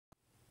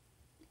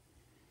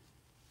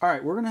All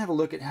right, we're going to have a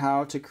look at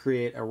how to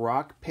create a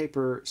rock,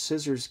 paper,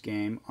 scissors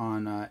game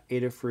on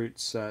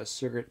Adafruit's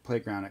Circuit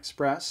Playground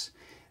Express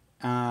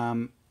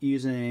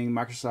using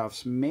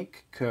Microsoft's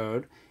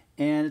MakeCode,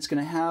 and it's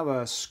going to have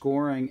a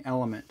scoring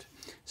element.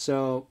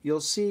 So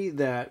you'll see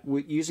that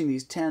using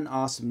these 10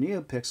 awesome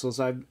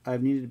NeoPixels,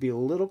 I've needed to be a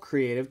little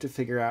creative to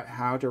figure out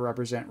how to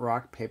represent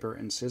rock, paper,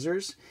 and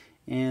scissors,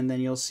 and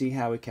then you'll see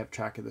how we kept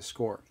track of the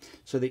score.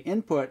 So the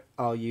input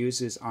I'll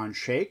use is on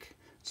shake,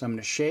 so I'm going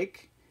to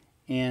shake.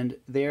 And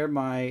there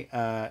my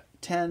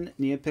 10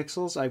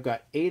 NeoPixels, I've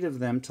got 8 of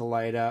them to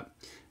light up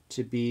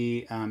to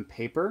be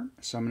paper.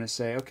 So I'm going to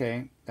say,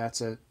 okay,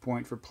 that's a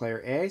point for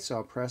player A, so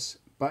I'll press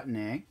button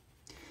A.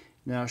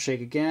 Then I'll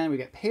shake again, we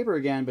get paper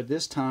again, but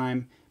this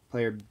time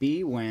player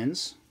B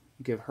wins.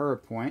 Give her a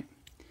point.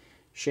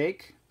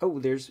 Shake, oh,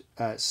 there's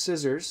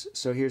scissors,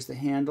 so here's the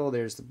handle,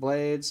 there's the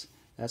blades.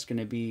 That's going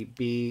to be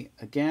B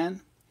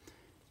again.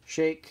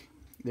 Shake,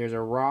 there's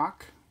a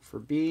rock for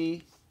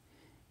B,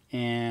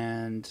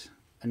 and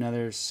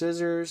another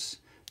scissors.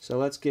 So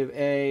let's give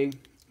A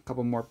a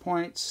couple more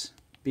points,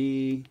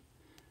 B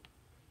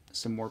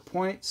some more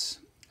points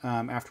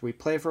after we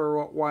play for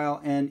a while.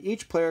 And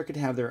each player could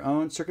have their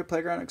own Circuit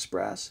Playground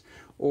Express,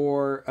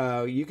 or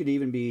you could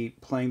even be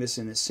playing this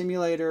in the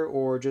simulator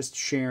or just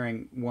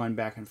sharing one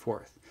back and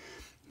forth.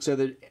 So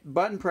the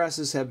button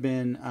presses have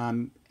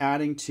been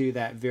adding to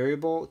that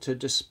variable. To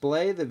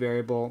display the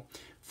variable,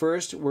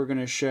 first, we're going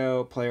to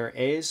show player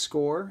A's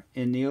score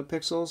in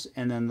NeoPixels,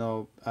 and then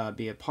there'll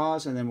be a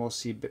pause, and then we'll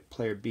see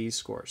player B's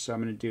score. So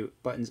I'm going to do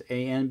buttons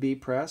A and B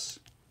press.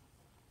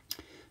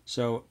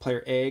 So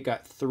player A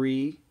got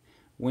 3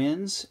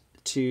 wins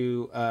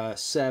to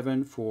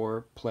 7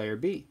 for player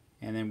B.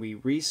 And then we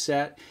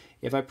reset.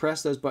 If I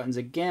press those buttons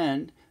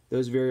again,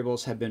 those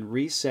variables have been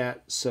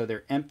reset, so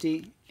they're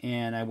empty,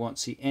 and I won't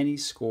see any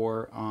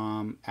score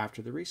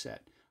after the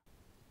reset.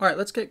 All right,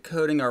 let's get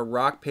coding our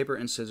rock, paper,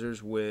 and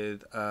scissors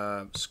with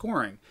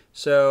scoring.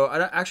 So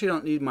I actually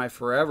don't need my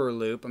forever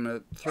loop. I'm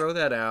going to throw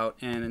that out,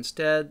 and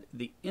instead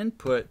the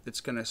input that's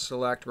going to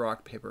select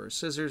rock, paper, or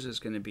scissors is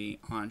going to be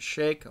on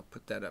shake. I'll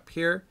put that up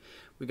here.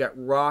 We got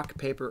rock,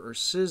 paper, or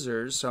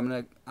scissors, so I'm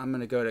going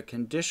to go to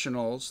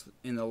conditionals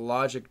in the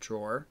logic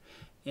drawer,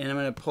 and I'm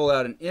going to pull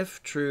out an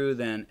if true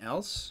then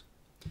else.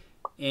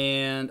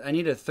 And I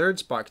need a third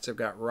spot because I've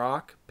got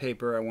rock,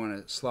 paper, I want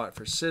a slot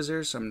for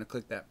scissors, so I'm going to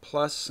click that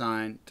plus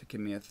sign to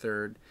give me a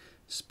third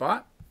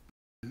spot.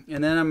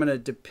 And then I'm going to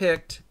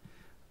depict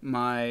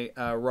my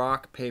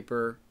rock,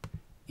 paper,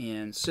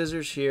 and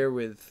scissors here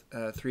with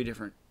 3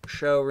 different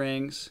show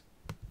rings.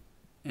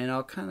 And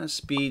I'll kind of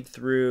speed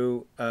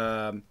through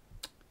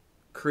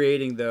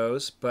creating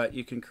those, but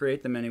you can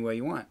create them any way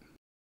you want.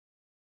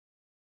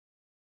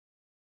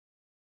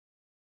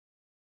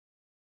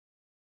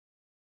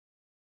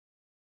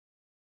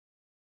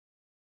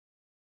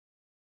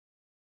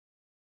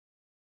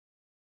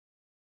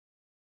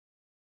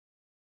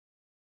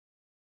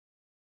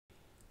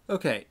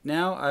 Okay,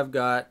 now I've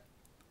got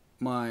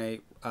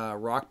my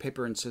rock,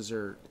 paper, and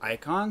scissor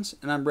icons,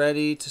 and I'm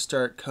ready to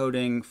start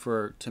coding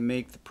to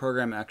make the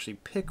program actually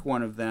pick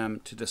one of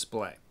them to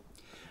display.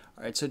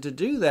 All right, so to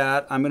do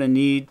that, I'm going to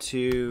need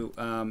to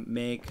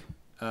make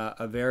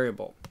a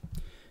variable.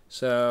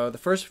 So the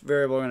first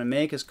variable I'm going to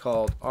make is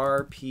called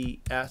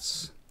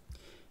RPS,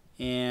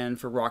 and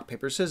for rock,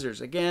 paper, scissors.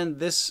 Again,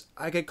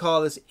 I could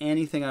call this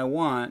anything I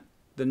want.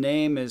 The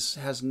name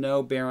has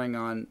no bearing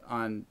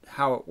on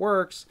how it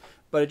works,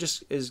 but it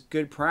just is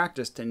good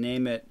practice to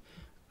name it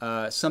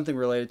something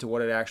related to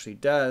what it actually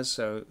does,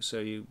 so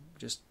you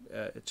just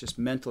it's just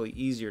mentally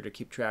easier to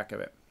keep track of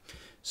it.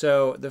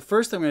 So the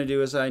first thing I'm going to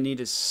do is I need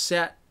to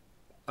set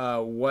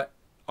what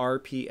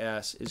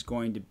RPS is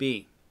going to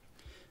be.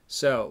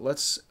 So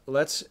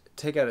let's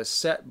take out a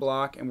set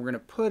block, and we're going to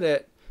put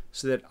it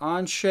so that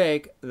on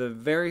shake, the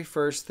very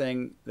first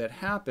thing that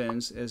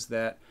happens is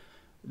that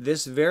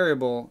this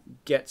variable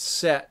gets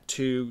set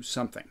to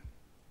something.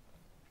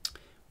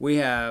 We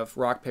have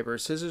rock, paper,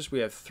 scissors. We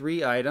have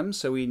 3 items,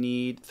 so we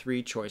need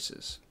 3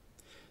 choices.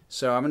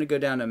 So I'm going to go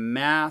down to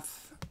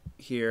math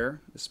here,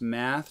 this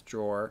math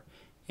drawer,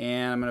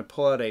 and I'm going to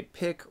pull out a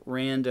pick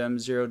random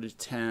 0 to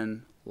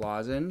 10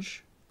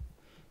 lozenge,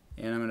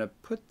 and I'm going to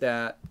put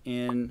that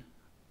in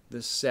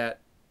the set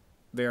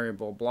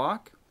variable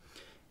block.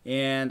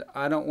 And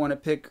I don't want to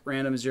pick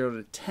random 0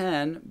 to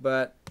 10,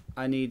 but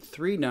I need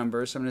 3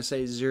 numbers, so I'm going to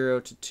say 0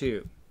 to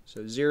 2.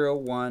 So 0,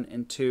 1,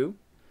 and 2.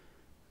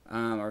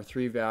 Are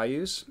 3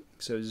 values,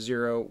 so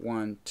 0,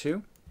 1,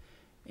 2,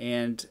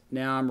 and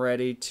now I'm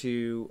ready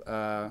to,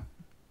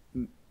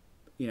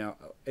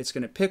 it's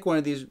going to pick one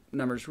of these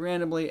numbers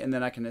randomly, and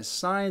then I can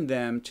assign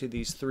them to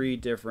these 3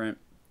 different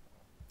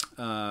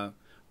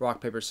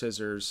rock, paper,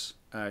 scissors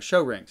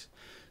show rings.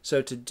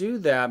 So to do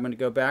that, I'm going to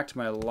go back to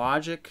my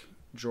logic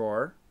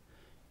drawer,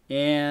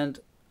 and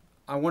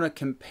I want to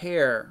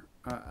compare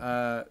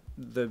the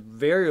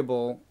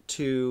variable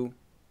to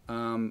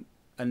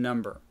a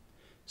number.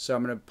 So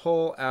I'm going to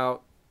pull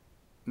out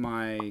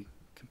my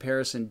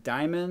comparison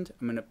diamond.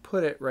 I'm going to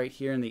put it right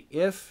here in the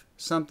if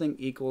something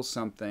equals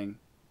something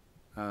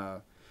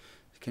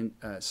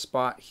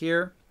spot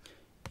here.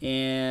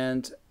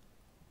 And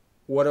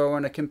what do I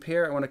want to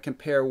compare? I want to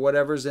compare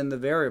whatever's in the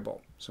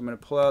variable. So I'm going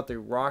to pull out the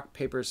rock,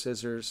 paper,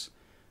 scissors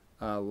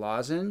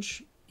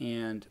lozenge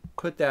and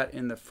put that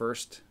in the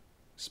first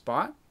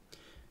spot.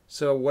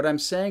 So what I'm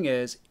saying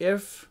is,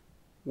 if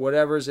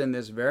whatever's in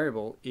this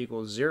variable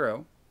equals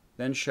 0,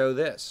 then show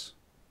this.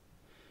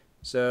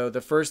 So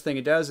the first thing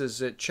it does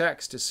is it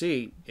checks to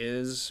see,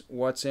 is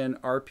what's in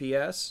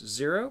RPS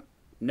 0?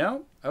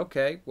 No?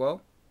 Okay,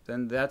 well,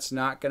 then that's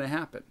not going to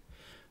happen.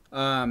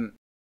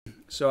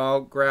 So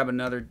I'll grab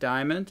another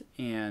diamond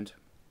and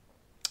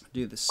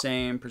do the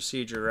same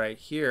procedure right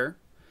here.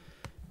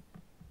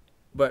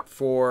 But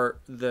for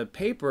the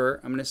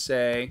paper, I'm going to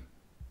say,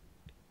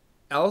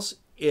 else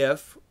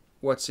if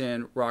what's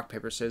in rock,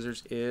 paper,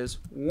 scissors is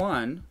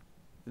 1,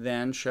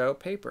 then show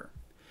paper.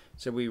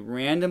 So we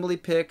randomly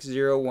pick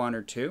 0, 1,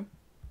 or 2.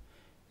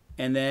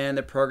 And then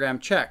the program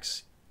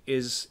checks.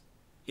 Is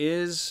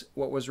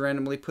what was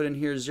randomly put in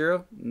here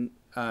 0?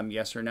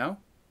 Yes or no?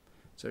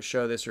 So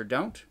show this or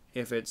don't.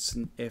 If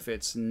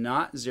it's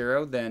not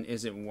 0, then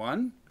is it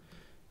 1?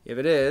 If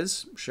it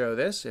is, show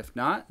this. If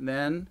not,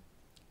 then...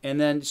 And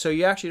then, so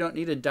you actually don't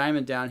need a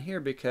diamond down here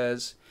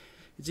because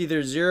it's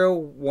either 0,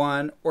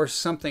 1, or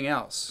something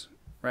else,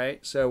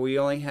 right? So we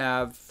only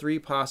have 3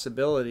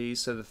 possibilities.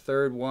 So the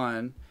third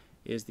one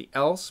is the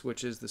else,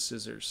 which is the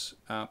scissors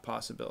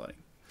possibility.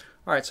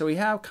 All right, so we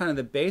have kind of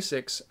the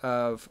basics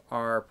of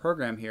our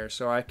program here.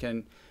 So I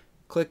can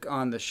click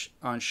on the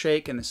on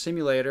shake in the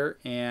simulator,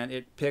 and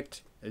it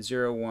picked a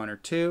 0, 1, or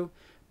 2.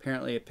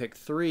 Apparently it picked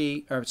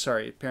 3, or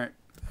sorry,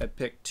 it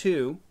picked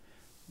 2,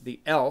 the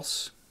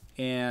else.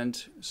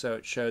 And so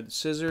it showed the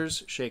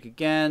scissors, shake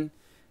again,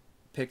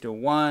 picked a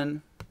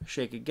 1,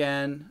 shake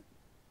again,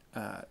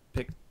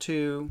 picked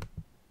 2,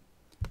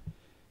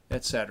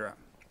 etc.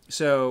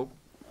 So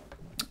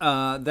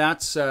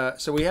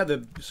so we have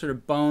the sort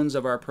of bones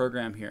of our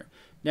program here.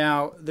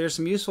 Now there's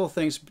some useful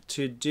things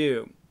to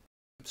do.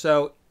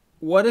 So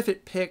what if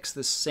it picks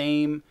the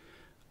same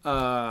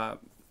show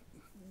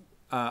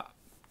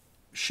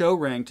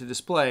ring to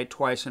display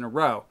twice in a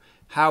row?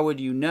 How would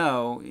you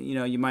know?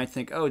 You might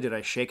think, oh, did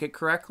I shake it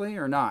correctly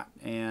or not?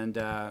 And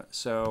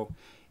so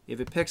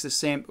if it picks the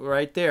same,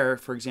 right there,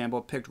 for example,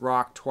 it picked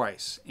rock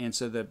twice. And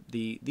so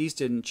these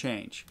didn't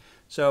change.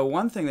 So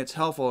one thing that's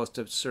helpful is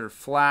to sort of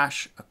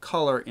flash a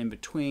color in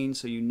between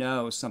so you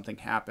know something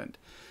happened.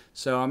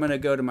 So I'm going to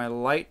go to my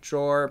light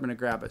drawer. I'm going to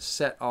grab a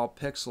set all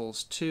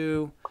pixels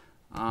 2.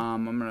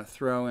 I'm going to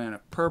throw in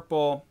a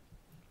purple.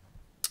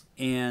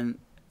 And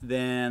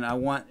then I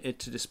want it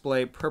to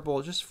display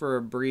purple just for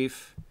a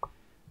brief,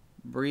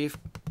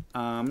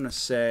 I'm going to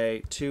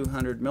say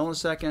 200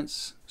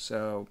 milliseconds,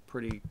 so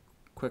pretty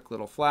quick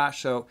little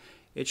flash. So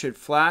it should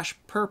flash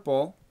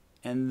purple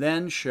and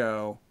then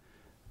show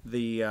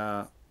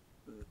the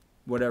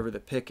whatever the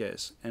pick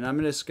is. And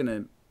I'm just going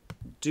to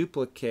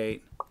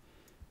duplicate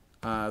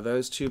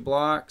those 2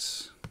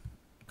 blocks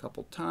a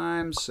couple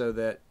times so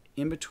that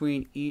in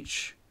between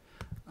each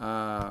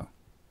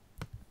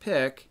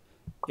pick,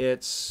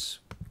 it's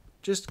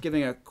just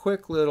giving a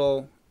quick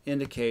little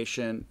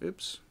indication.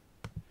 Oops.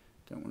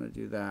 Don't want to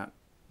do that.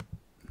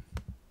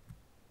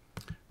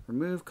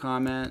 Remove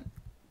comment,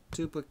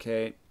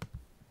 duplicate.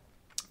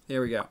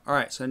 There we go. All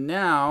right, so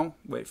now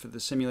wait for the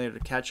simulator to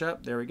catch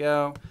up. There we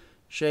go.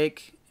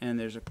 Shake, and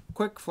there's a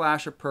quick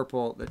flash of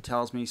purple that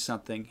tells me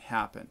something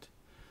happened.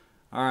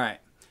 All right,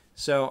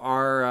 so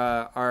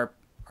our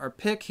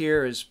pick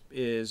here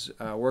is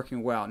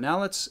working well.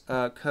 Now let's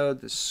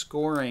code the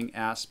scoring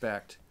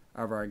aspect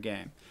of our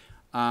game.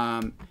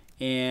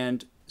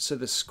 And so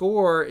the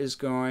score is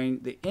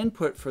the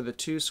input for the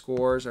 2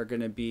 scores are going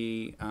to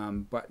be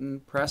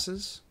button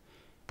presses.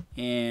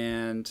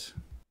 And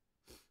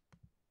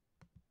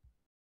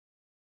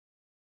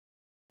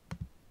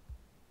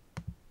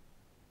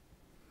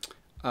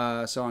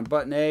so on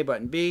button A,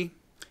 button B.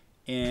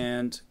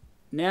 And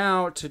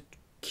now to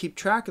keep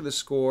track of the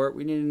score,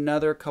 we need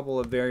another couple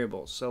of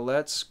variables. So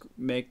let's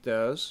make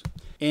those.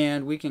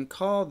 And we can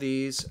call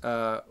these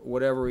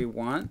whatever we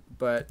want,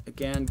 but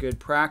again, good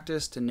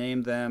practice to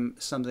name them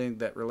something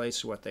that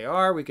relates to what they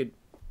are. We could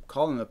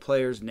call them the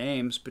players'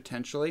 names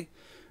potentially.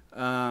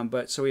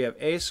 But so we have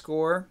A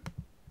score,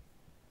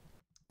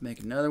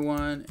 make another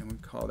one, and we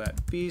call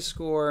that B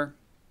score.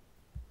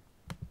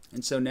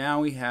 And so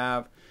now we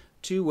have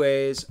 2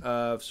 ways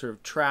of sort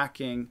of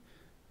tracking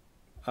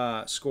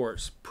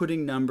scores,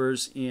 putting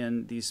numbers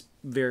in these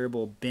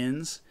variable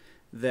bins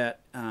that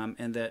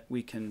and that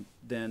we can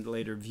then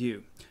later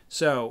view.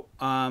 So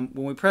when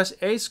we press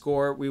A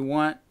score, we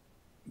want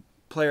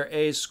player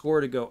A's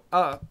score to go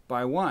up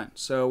by 1.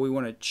 So we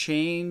want to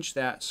change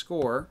that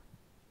score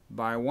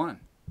by 1.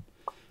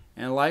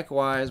 And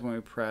likewise, when we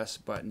press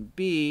button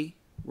B,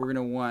 we're going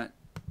to want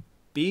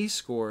B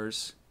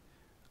scores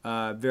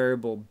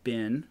variable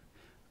bin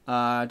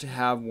to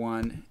have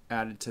 1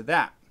 added to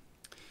that.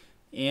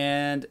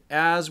 And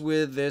as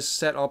with this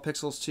set all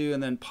pixels 2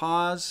 and then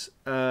pause,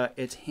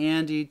 it's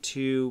handy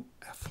to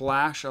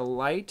flash a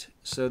light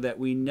so that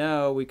we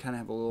know, we kind of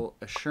have a little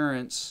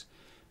assurance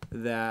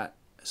that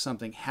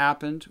something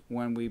happened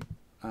when we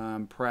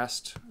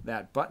pressed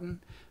that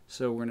button.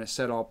 So we're going to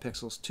set all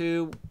pixels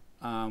to.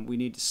 We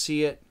need to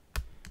see it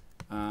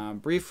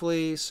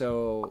briefly,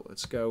 so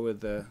let's go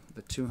with the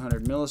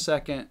 200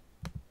 millisecond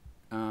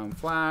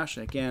flash.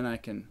 Again, I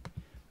can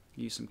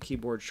use some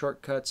keyboard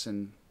shortcuts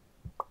and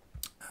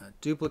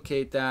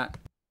duplicate that.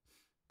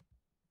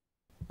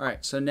 All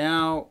right, so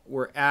now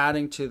we're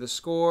adding to the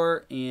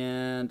score,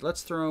 and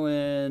let's throw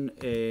in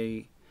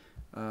a,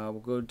 we'll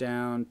go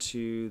down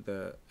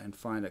to and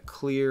find a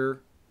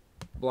clear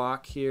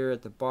block here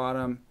at the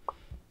bottom,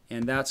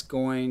 and that's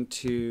going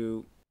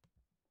to,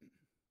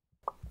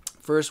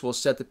 first we'll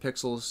set the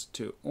pixels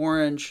to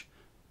orange.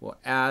 We'll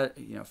add,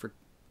 for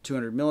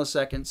 200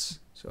 milliseconds,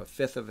 so a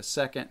fifth of a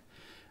second.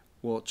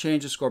 We'll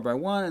change the score by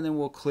 1, and then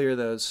we'll clear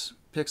those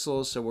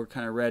pixels so we're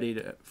kind of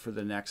ready for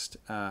the next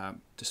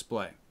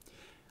display.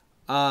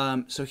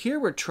 So here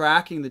we're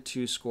tracking the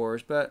two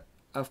scores, but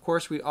of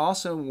course we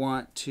also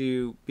want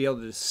to be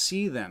able to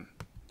see them.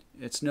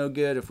 It's no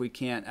good if we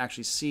can't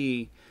actually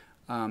see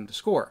the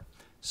score.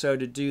 So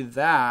to do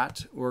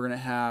that, we're going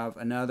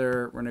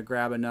to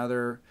grab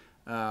another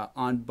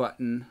on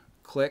button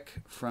click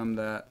from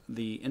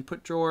the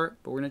input drawer,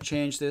 but we're going to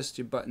change this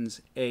to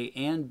buttons A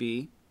and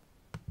B.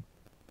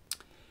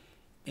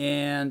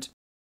 And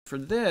for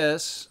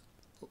this,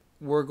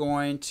 we're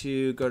going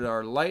to go to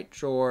our light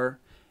drawer,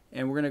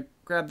 and we're going to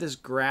grab this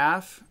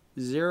graph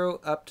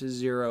 0 up to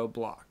 0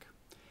 block.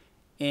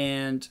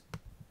 And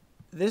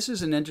this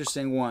is an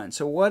interesting one.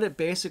 So what it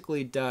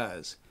basically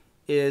does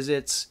is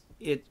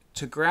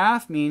to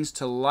graph means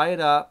to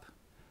light up,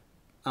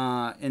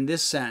 in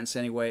this sense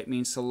anyway, it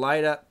means to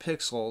light up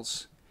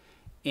pixels.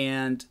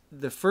 And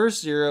the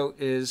first 0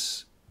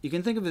 is, you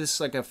can think of this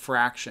like a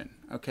fraction.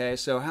 Okay,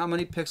 so how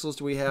many pixels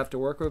do we have to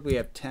work with? We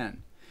have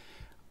 10.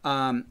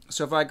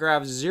 So if I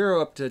graph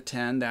 0 up to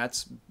 10,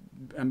 that's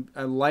I'm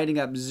lighting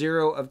up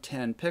 0 of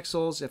 10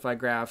 pixels. If I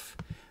graph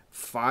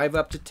 5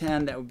 up to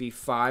 10, that would be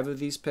 5 of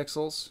these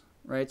pixels,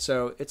 right?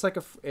 So it's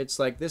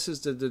like this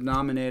is the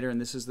denominator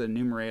and this is the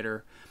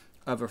numerator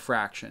of a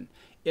fraction.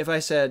 If I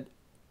said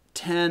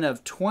 10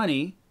 of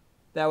 20,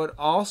 that would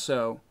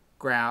also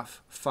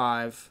graph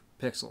 5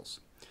 pixels.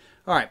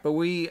 All right, but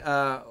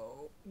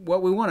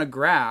what we want to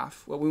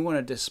graph, what we want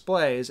to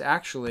display is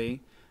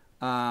actually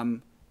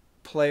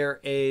player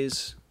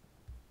A's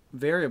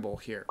variable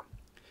here.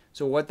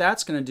 So what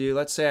that's going to do,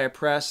 let's say I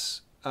press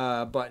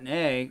button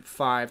A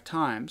 5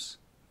 times,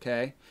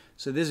 okay?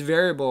 So this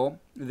variable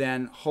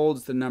then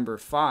holds the number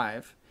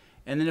 5.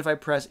 And then if I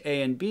press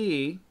A and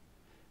B,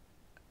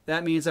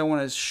 that means I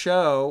want to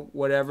show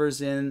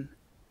whatever's in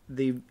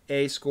the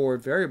A score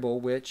variable,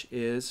 which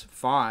is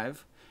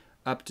 5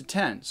 up to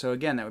 10. So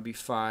again, that would be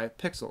 5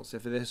 pixels.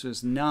 If this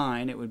was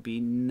 9, it would be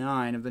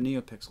 9 of the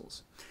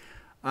neopixels.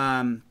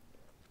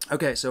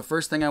 Okay, so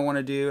first thing I want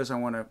to do is I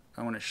want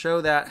to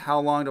show that. How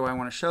long do I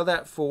want to show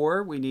that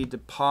for? We need to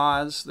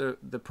pause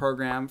the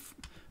program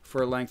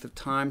for a length of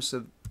time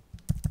so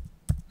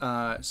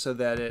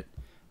that it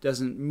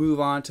doesn't move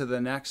on to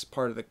the next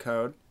part of the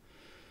code.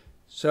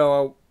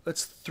 So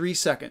that's 3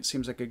 seconds.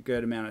 Seems like a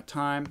good amount of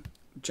time.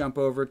 Jump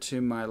over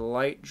to my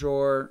light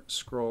drawer,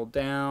 scroll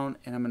down,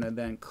 and I'm going to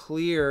then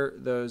clear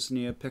those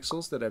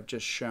neopixels that I've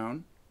just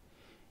shown.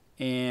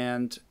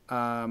 And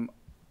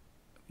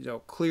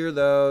clear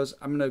those.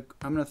 I'm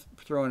gonna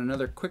throw in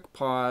another quick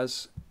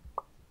pause.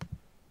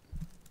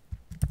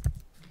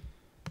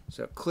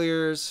 So it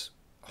clears,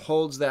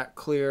 holds that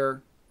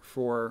clear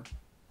for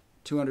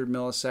 200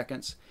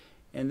 milliseconds,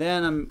 and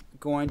then I'm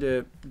going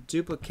to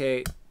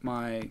duplicate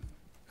my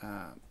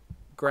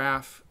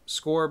graph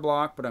score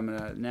block, but I'm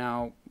gonna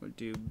now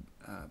do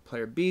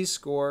player B's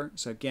score.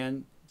 So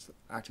again, it's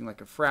acting like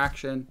a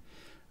fraction,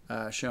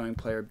 showing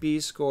player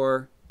B's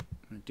score.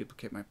 I'm gonna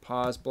duplicate my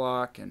pause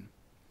block and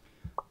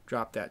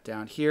drop that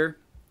down here.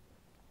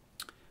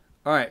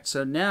 All right,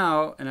 so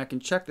now, and I can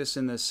check this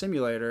in the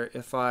simulator,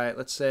 if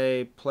let's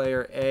say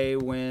player A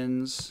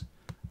wins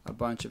a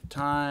bunch of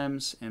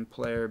times and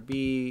player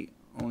B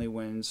only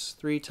wins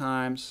 3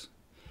 times,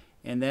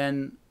 and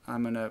then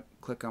I'm going to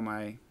click on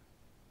my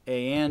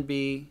A and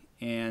B,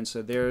 and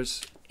so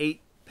there's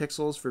 8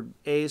 pixels for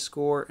A's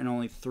score and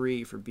only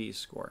 3 for B's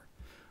score.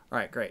 All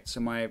right, great. So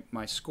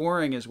my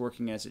scoring is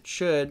working as it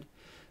should,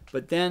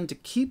 but then to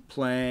keep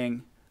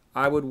playing,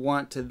 I would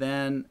want to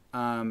then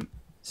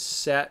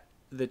set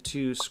the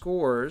 2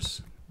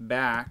 scores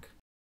back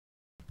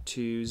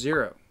to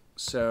 0.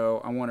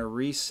 So I want to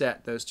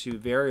reset those 2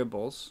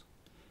 variables,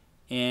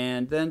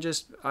 and then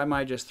I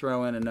might just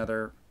throw in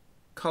another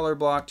color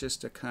block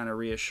just to kind of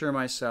reassure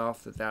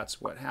myself that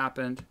that's what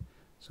happened.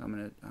 So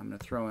I'm gonna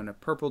throw in a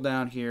purple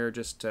down here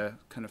just to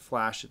kind of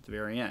flash at the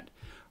very end.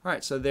 All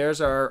right, so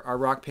there's our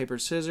rock paper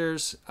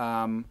scissors.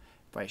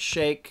 If I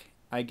shake,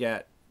 I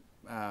get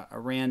a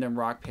random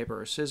rock,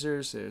 paper, or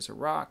scissors. There's a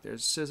rock,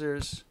 there's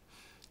scissors,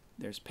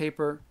 there's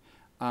paper.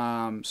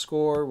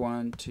 Score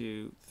 1,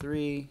 2,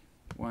 3,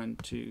 1,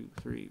 2,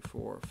 3,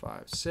 4,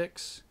 5,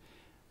 6.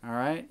 All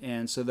right,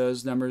 and so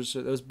those numbers,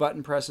 those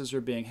button presses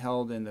are being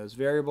held in those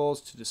variables.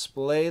 To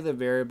display the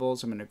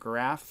variables, I'm going to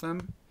graph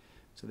them.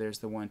 So there's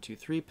the 1, 2,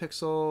 3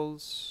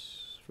 pixels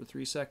for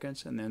 3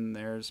 seconds, and then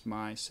there's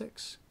my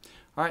 6.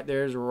 All right,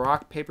 there's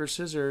rock, paper,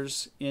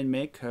 scissors in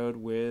MakeCode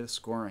with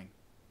scoring.